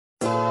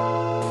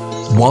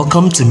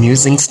Welcome to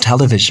Musings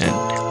Television,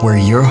 where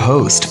your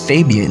host,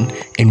 Fabian,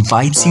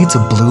 invites you to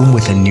bloom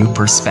with a new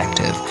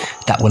perspective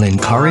that will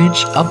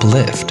encourage,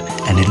 uplift,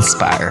 and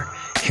inspire.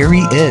 Here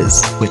he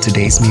is with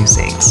today's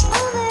musings.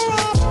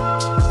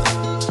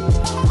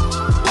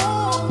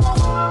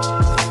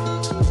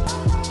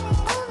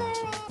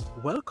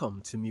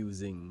 Welcome to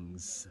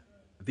Musings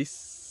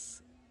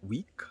this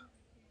week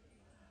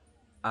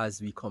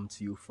as we come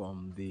to you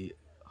from the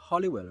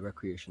Hollywell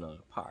Recreational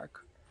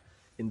Park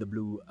in the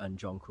Blue and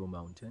John Crow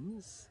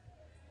Mountains,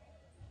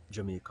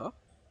 Jamaica,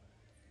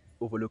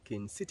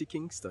 overlooking City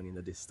Kingston in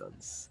the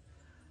distance.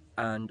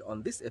 And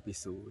on this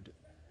episode,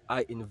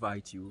 I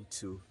invite you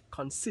to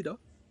consider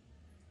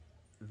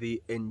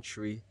the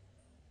entry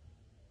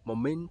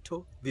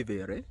Momento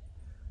Vivere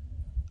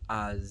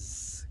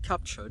as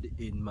captured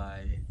in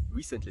my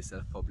recently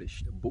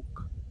self-published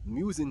book,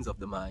 Musings of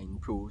the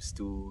Mind, Prose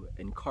to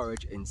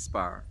Encourage,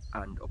 Inspire,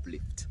 and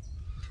Uplift.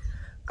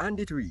 And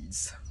it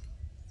reads,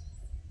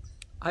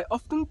 I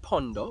often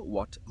ponder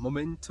what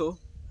Momento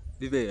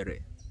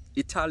Vivere,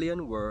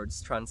 Italian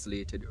words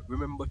translated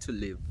remember to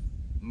live,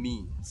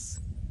 means.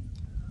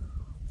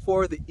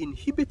 For the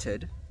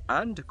inhibited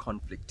and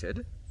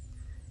conflicted,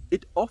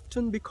 it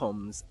often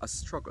becomes a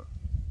struggle.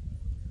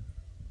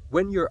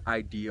 When your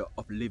idea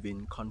of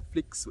living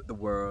conflicts with the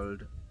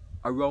world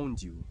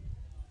around you,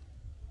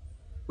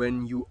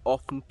 when you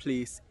often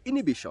place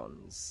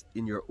inhibitions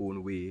in your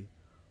own way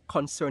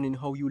concerning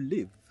how you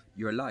live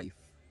your life,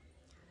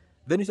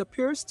 then it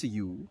appears to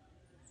you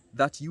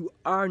that you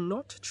are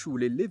not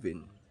truly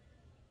living.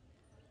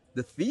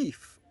 The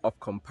thief of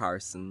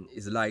comparison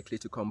is likely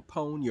to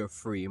compound your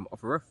frame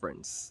of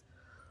reference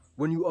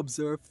when you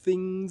observe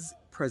things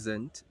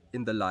present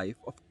in the life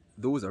of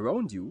those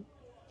around you,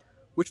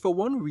 which for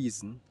one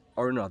reason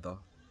or another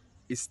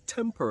is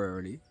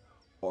temporarily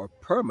or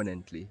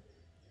permanently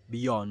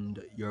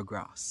beyond your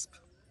grasp.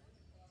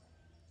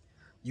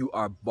 You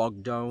are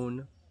bogged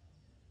down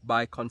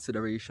by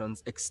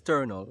considerations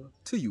external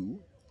to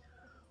you,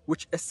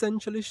 which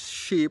essentially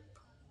shape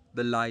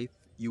the life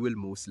you will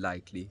most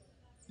likely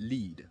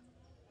lead.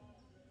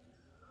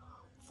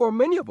 For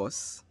many of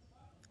us,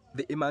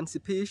 the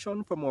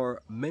emancipation from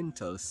our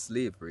mental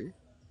slavery,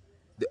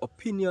 the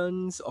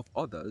opinions of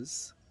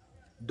others,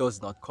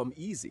 does not come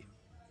easy.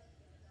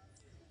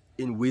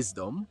 In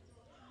wisdom,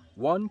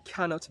 one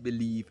cannot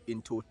believe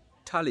in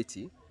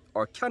totality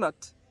or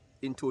cannot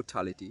in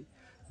totality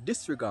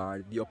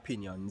disregard the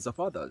opinions of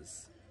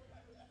others,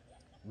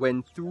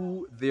 when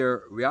through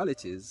their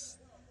realities,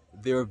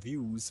 their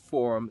views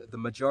form the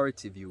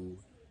majority view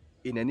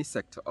in any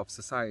sector of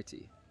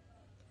society.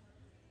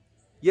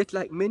 Yet,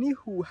 like many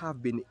who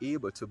have been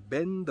able to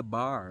bend the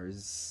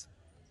bars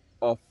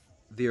of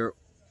their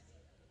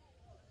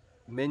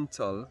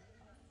mental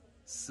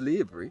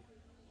slavery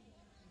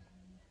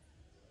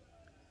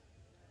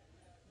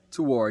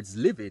towards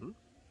living,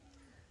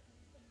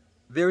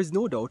 there is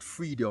no doubt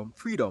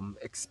freedom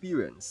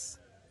experience,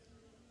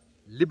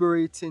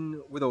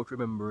 liberating without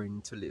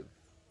remembering to live.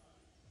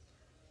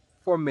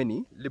 For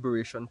many,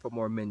 liberation from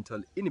our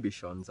mental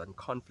inhibitions and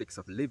conflicts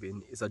of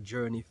living is a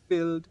journey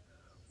filled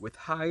with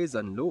highs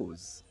and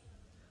lows.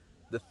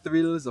 The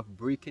thrills of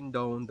breaking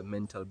down the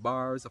mental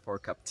bars of our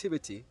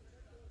captivity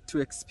to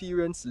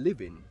experience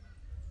living,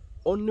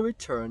 only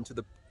to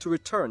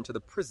return to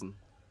the prison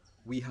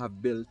we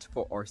have built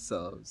for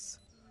ourselves,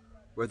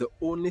 where the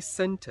only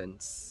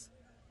sentence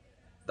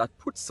that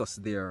puts us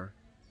there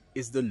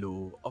is the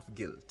law of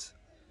guilt.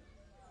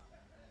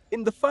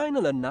 In the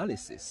final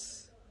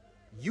analysis,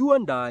 you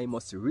and I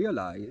must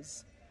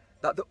realize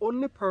that the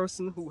only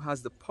person who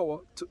has the power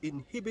to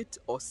inhibit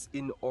us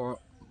in our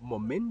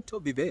momento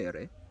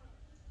vivere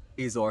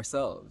is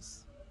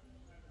ourselves.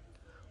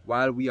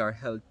 While we are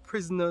held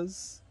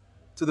prisoners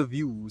to the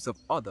views of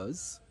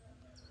others,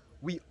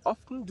 who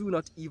often do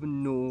not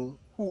even know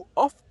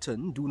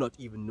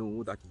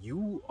that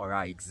you or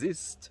I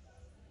exist,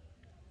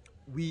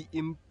 we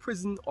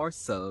imprison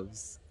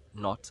ourselves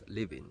not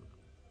living.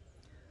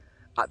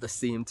 At the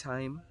same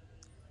time,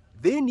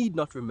 they need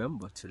not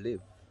remember to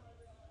live.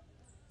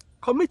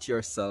 Commit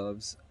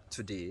yourselves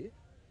today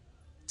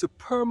to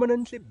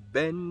permanently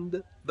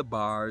bend the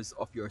bars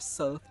of your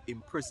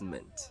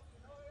self-imprisonment.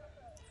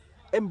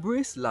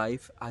 Embrace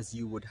life as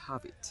you would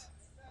have it,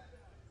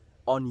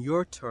 on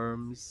your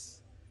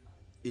terms,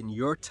 in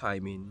your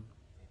timing,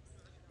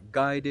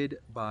 guided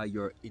by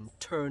your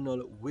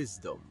internal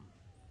wisdom,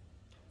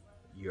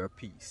 your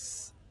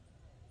peace.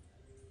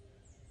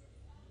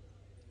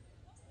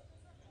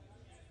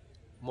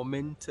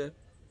 Momento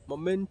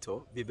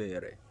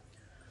vivere.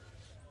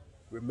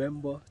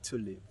 Remember to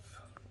live.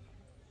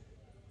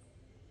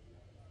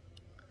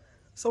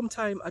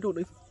 Sometime, I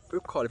don't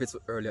recall if it's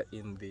earlier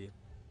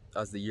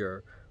as the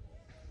year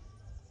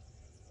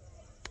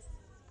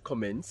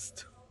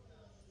commenced,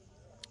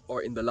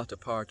 or in the latter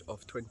part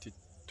of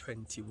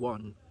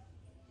 2021,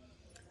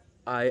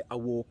 I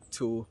awoke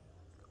to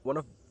one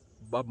of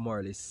Bob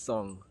Marley's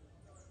songs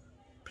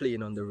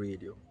playing on the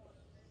radio.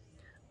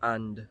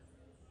 And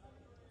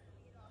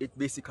it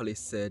basically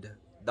said,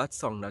 that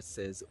song that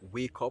says,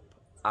 "Wake up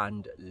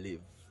and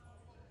live."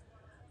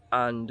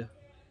 And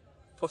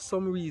for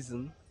some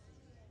reason,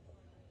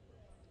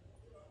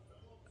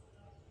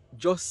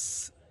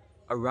 just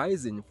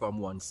arising from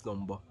one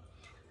slumber,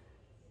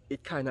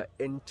 it kind of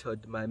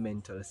entered my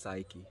mental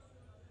psyche.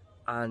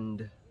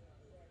 And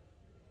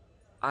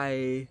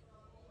I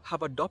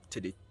have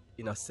adopted it,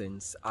 in a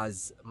sense,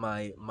 as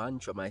my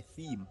mantra, my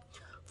theme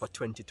for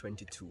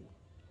 2022,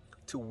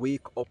 to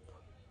wake up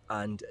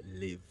and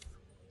live,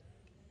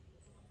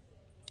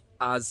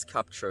 as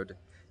captured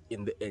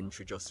in the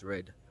entry just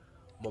read.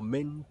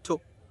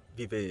 Momento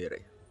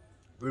Vivere.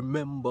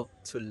 Remember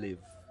to live.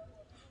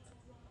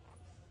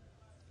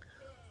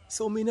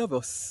 So many of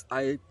us,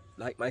 I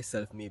like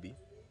myself maybe,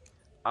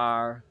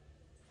 are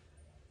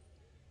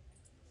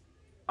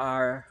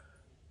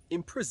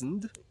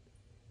imprisoned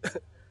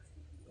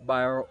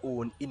by our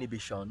own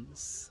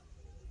inhibitions,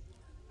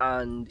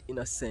 and in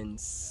a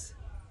sense,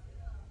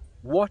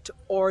 what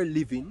our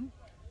living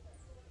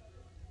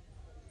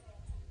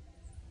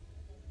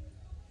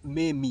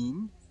may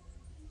mean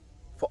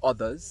for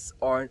others,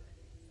 or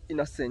in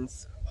a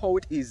sense, how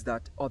it is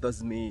that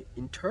others may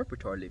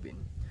interpret our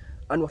living,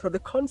 and what are the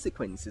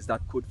consequences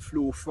that could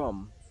flow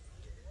from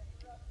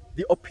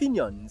the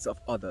opinions of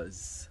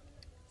others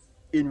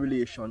in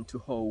relation to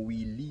how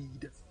we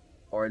lead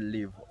or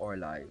live our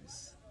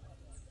lives.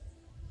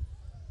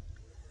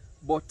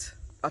 But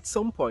at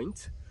some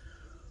point,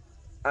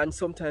 and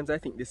sometimes I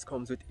think this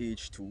comes with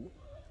age too,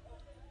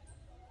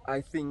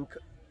 I think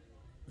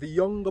the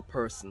younger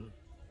person,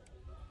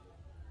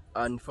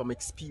 and from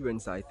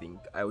experience, I think,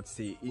 I would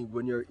say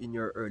when you're in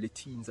your early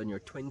teens and your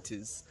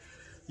 20s,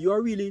 you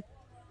are really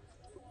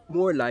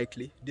more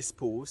likely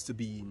disposed to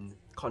being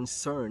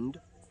concerned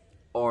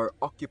or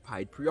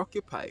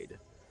preoccupied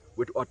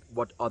with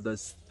what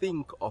others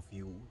think of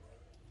you,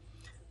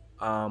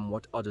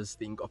 what others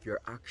think of your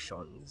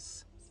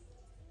actions,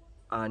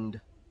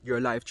 and your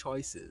life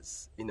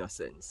choices, in a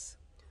sense.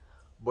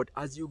 But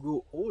as you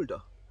grow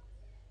older,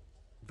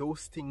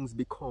 those things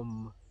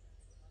become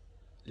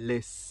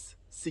less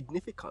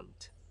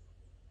significant,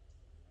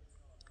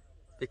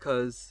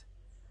 because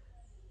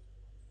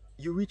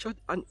you reach at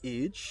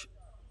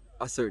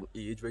a certain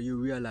age, where you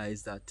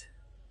realize that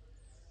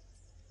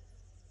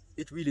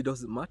it really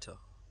doesn't matter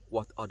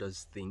what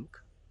others think.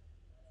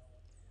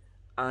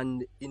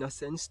 And in a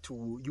sense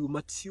too, you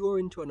mature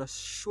into an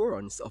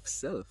assurance of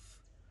self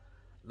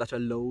that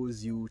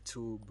allows you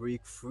to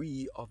break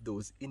free of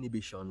those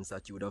inhibitions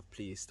that you would have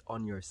placed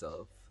on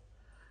yourself,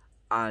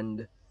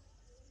 and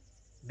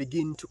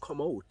begin to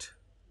come out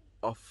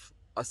of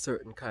a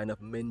certain kind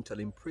of mental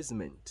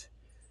imprisonment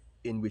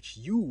in which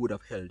you would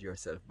have held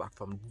yourself back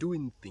from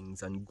doing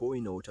things and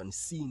going out and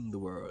seeing the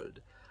world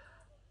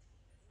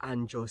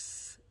and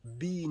just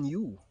being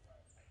you,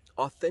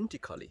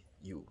 authentically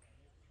you.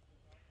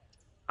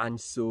 And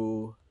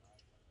so,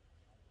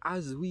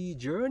 as we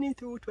journey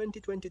through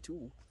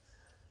 2022,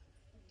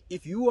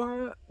 if you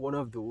are one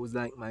of those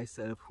like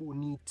myself who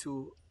need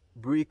to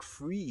break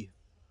free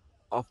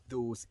of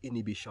those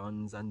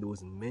inhibitions and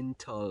those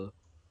mental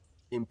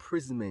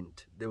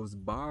imprisonment, those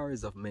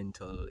bars of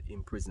mental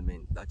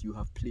imprisonment that you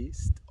have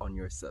placed on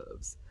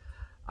yourselves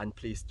and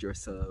placed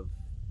yourself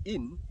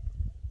in,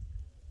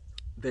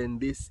 then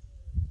this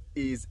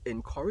is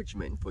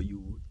encouragement for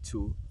you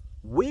to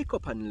wake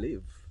up and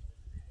live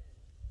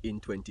in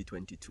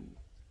 2022.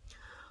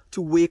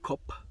 To wake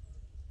up,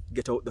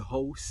 get out the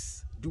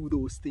house, do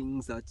those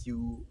things that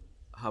you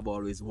have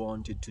always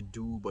wanted to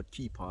do but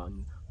keep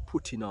on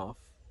putting off,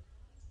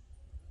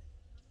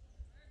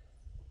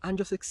 and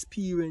just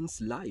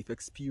experience life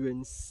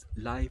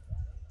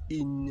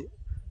in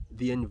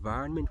the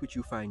environment which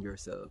you find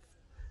yourself,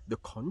 the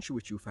country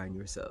which you find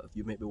yourself.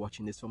 You might be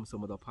watching this from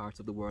some other parts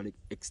of the world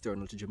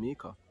external to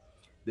Jamaica.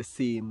 The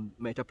same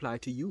might apply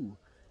to you,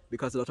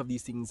 because a lot of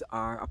these things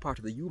are a part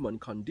of the human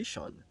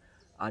condition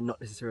and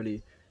not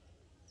necessarily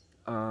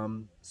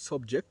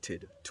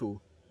subjected to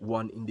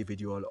one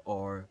individual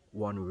or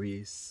one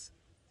race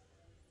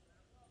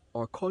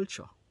or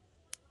culture.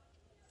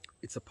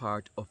 It's a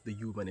part of the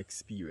human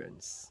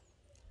experience.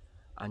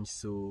 And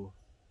so,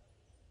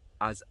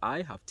 as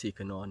I have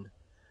taken on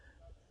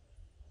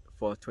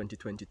for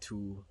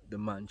 2022 the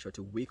mantra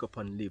to wake up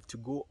and live, to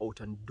go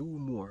out and do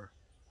more,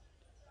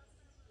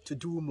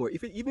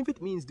 even if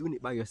it means doing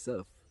it by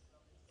yourself,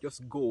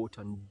 just go out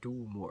and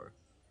do more.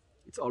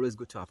 It's always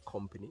good to have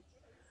company,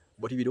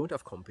 but if you don't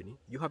have company,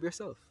 you have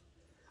yourself.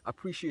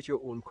 Appreciate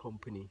your own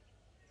company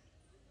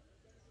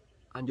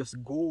and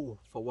just go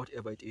for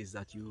whatever it is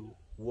that you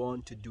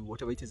want to do,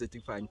 whatever it is that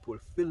you find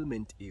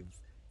fulfillment in,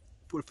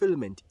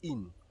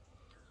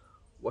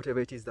 whatever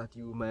it is that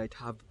you might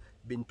have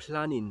been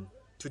planning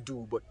to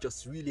do but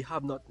just really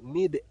have not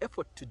made the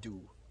effort to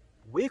do.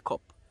 Wake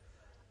up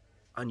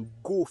and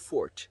go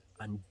forth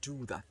and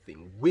do that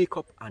thing. Wake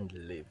up and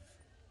live.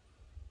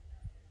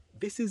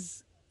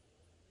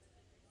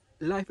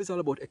 Life is all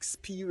about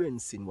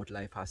experiencing what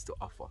life has to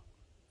offer.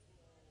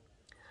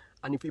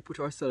 And if we put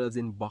ourselves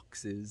in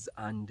boxes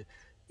and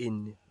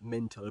in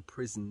mental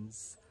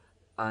prisons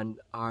and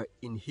are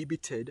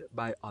inhibited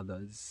by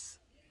others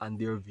and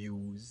their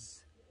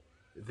views,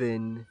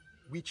 then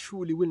we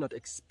truly will not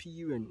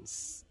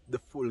experience the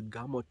full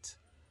gamut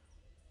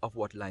of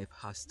what life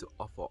has to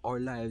offer. Our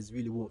lives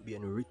really won't be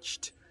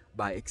enriched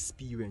by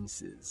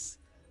experiences,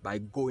 by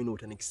going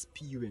out and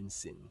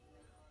experiencing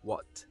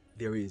what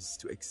there is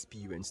to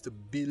experience, to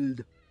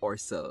build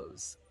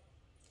ourselves,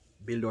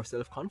 build our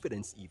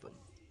self-confidence even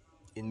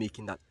in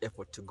making that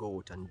effort to go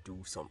out and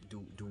do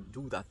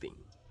that thing.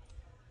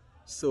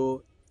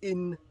 So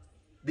in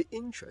the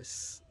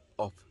interest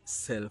of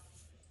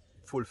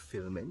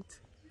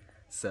self-fulfillment,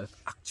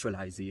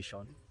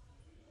 self-actualization,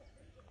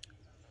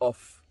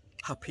 of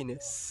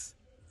happiness,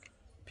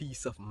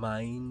 peace of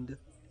mind,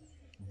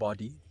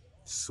 body,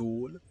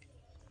 soul,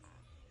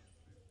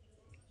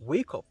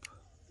 wake up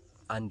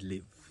and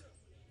live.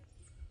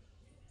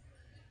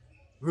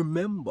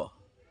 Remember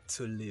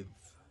to live.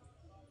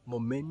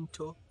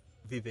 Momento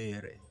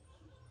Vivere.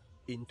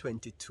 In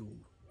 22,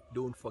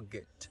 don't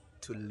forget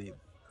to live.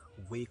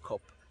 Wake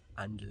up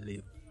and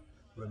live.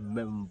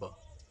 Remember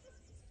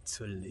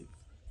to live.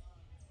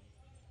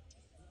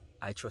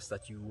 I trust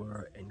that you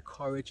were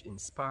encouraged,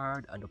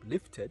 inspired, and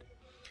uplifted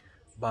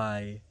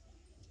by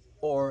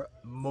our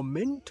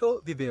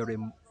Momento Vivere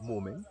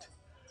moment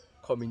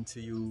coming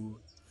to you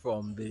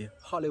from the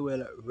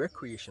Hollywell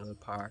Recreational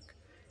Park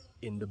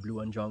in the Blue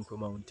and Jonquil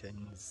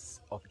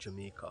Mountains of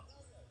Jamaica.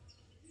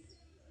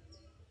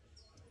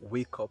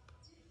 Wake up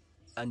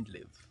and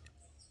live.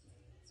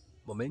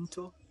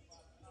 Momento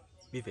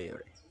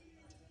Vivere.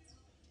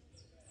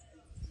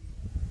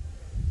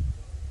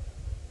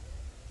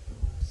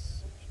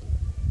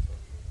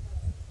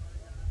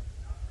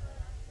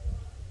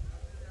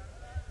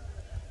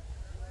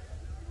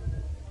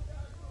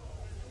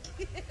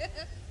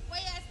 Why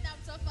you snap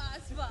so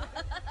fast for?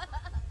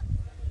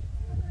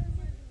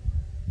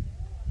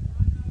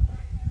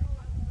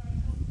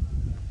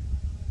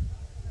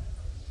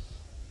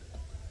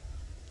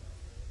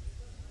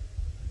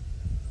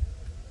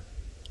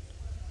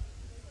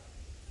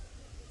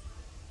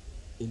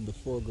 In the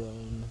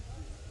foreground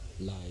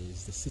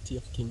lies the city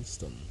of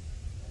Kingston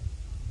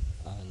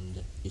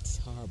and its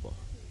harbour.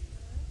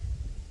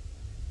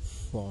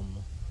 From,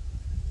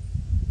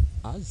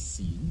 as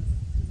seen,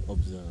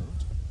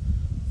 observed,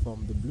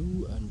 from the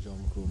Blue and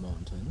Jonquil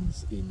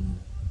Mountains in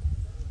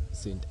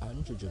St.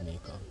 Andrew,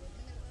 Jamaica,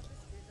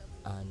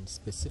 and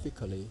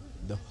specifically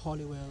the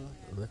Hollywell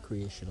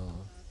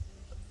Recreational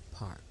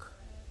Park.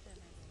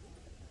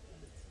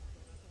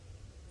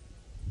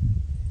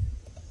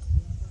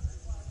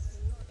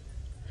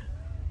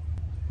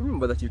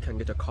 Remember that you can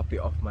get a copy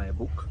of my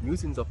book,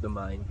 Musings of the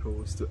Mind,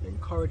 Prose to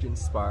Encourage,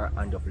 Inspire,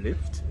 and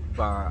Uplift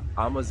via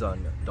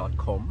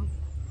Amazon.com.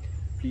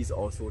 Please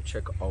also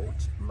check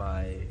out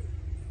my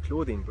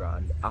clothing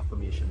brand,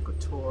 Affirmation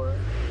Couture,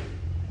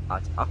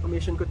 at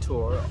Affirmation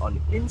Couture on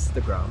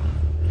Instagram,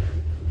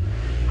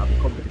 have a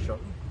competition,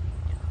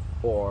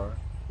 or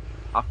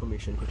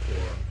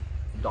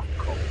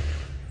affirmationcouture.com.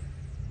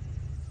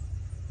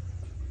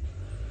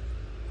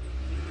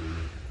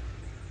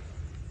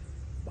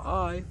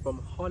 Bye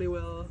from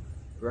Hollywell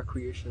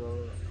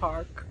Recreational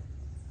Park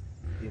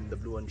in the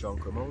Blue and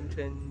Jonquil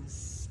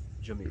Mountains,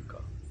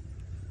 Jamaica,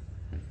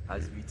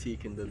 as we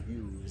take in the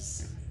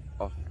views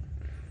of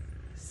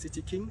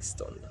City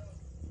Kingston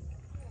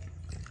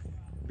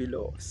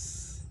below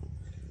us.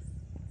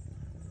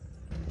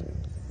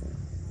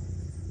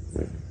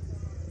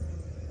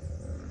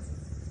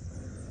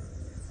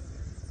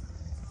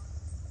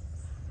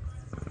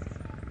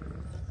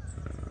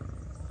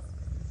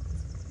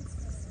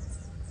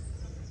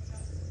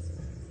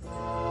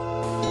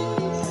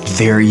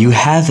 There you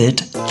have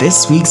it,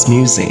 this week's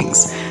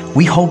musings.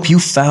 We hope you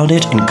found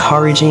it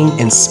encouraging,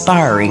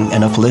 inspiring,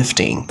 and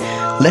uplifting.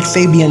 Let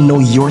Fabian know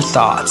your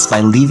thoughts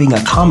by leaving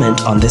a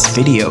comment on this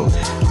video.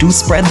 Do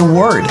spread the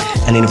word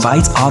and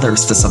invite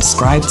others to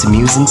subscribe to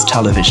Musings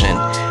Television.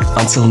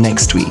 Until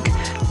next week,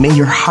 may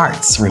your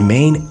hearts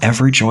remain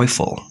ever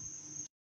joyful.